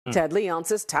Ted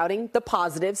Leonsis touting the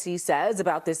positives, he says,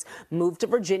 about this move to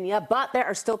Virginia, but there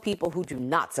are still people who do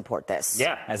not support this.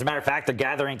 Yeah, as a matter of fact, they're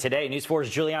gathering today. News 4's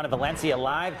Juliana Valencia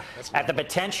live at the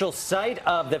potential site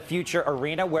of the future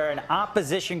arena where an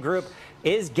opposition group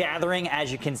is gathering.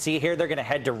 As you can see here, they're going to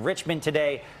head to Richmond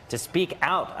today to speak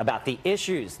out about the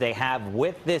issues they have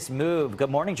with this move. Good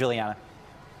morning, Juliana.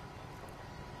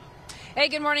 Hey,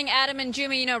 good morning, Adam and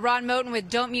Jimmy. You know, Ron Moten with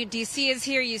Don't Mute DC is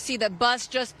here. You see the bus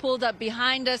just pulled up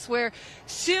behind us where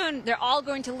soon they're all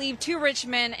going to leave to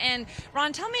Richmond. And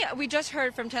Ron, tell me, we just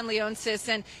heard from Ted Leonsis,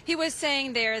 and he was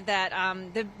saying there that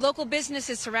the local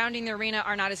businesses surrounding the arena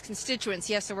are not his constituents.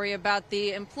 He has to worry about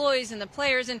the employees and the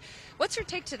players. And what's your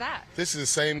take to that? This is the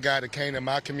same guy that came to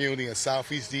my community in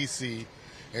Southeast DC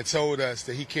and told us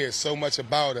that he cares so much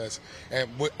about us and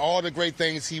with all the great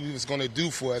things he was going to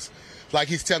do for us, like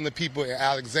he's telling the people in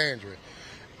Alexandria.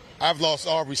 I've lost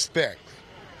all respect.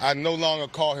 I no longer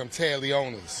call him Ted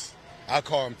Leonsis. I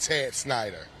call him Ted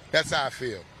Snyder. That's how I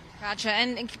feel. Gotcha.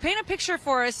 And paint a picture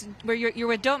for us where you're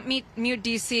with Don't Mute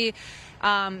DC.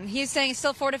 He's saying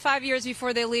still 4 to 5 years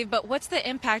before they leave, but what's the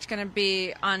impact going to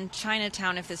be on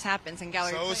Chinatown if this happens in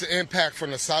Gallery Place? So it's an impact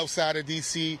from the south side of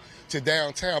D.C. to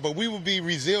downtown, but we will be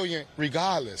resilient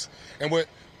regardless. And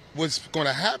what's going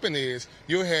to happen is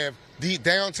you'll have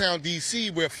downtown D.C.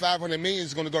 where 500 million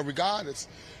is going to go regardless,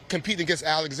 competing against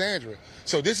Alexandria.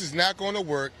 So this is not going to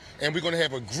work, and we're going to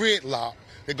have a gridlock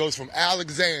that goes from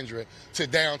Alexandria to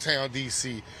downtown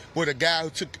D.C. with a guy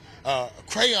who took a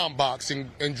crayon box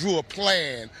and drew a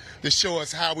plan to show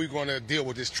us how we're going to deal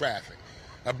with this traffic.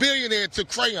 A billionaire took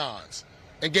crayons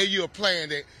and gave you a plan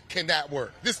that cannot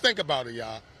work. Just think about it,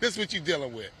 y'all. This is what you're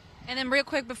dealing with. And then real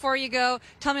quick, before you go,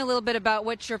 tell me a little bit about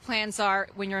what your plans are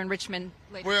when you're in Richmond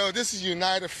later. Well, this is a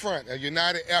united front, a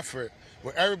united effort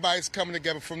where everybody's coming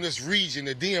together from this region,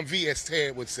 the DMV, as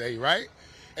Ted would say, right?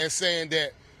 And saying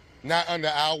that not under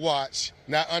our watch,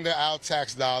 not under our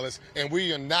tax dollars, and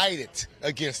we're united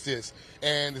against this.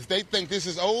 And if they think this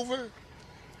is over,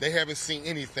 they haven't seen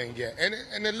anything yet.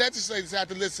 And the legislators have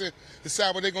to decide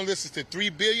whether they're going to listen to 3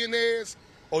 billionaires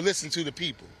or listen to the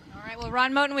people. All right, well,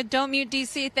 Ron Moten with Don't Mute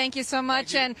DC, thank you so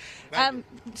much, and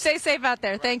stay safe out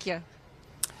there. Thank you.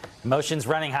 Emotions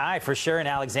running high for sure in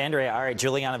Alexandria. All right,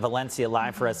 Juliana Valencia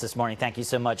live for us this morning. Thank you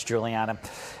so much, Juliana.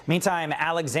 Meantime,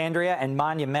 Alexandria and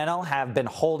Monumental have been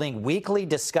holding weekly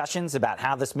discussions about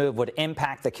how this move would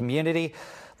impact the community.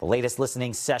 The latest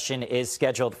listening session is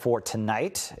scheduled for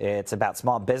tonight. It's about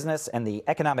small business and the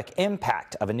economic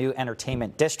impact of a new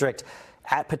entertainment district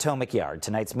at Potomac Yard.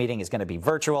 Tonight's meeting is going to be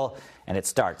virtual, and it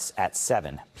starts at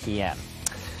 7 p.m.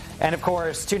 And, of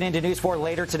course, tune in to News 4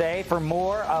 later today for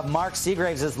more of Mark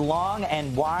Seagraves' long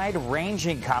and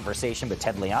wide-ranging conversation with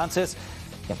Ted Leonsis.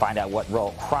 You can find out what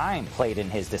role crime played in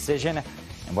his decision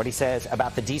and what he says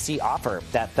about the D.C. offer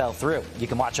that fell through. You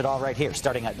can watch it all right here,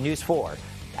 starting at News 4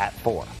 at 4.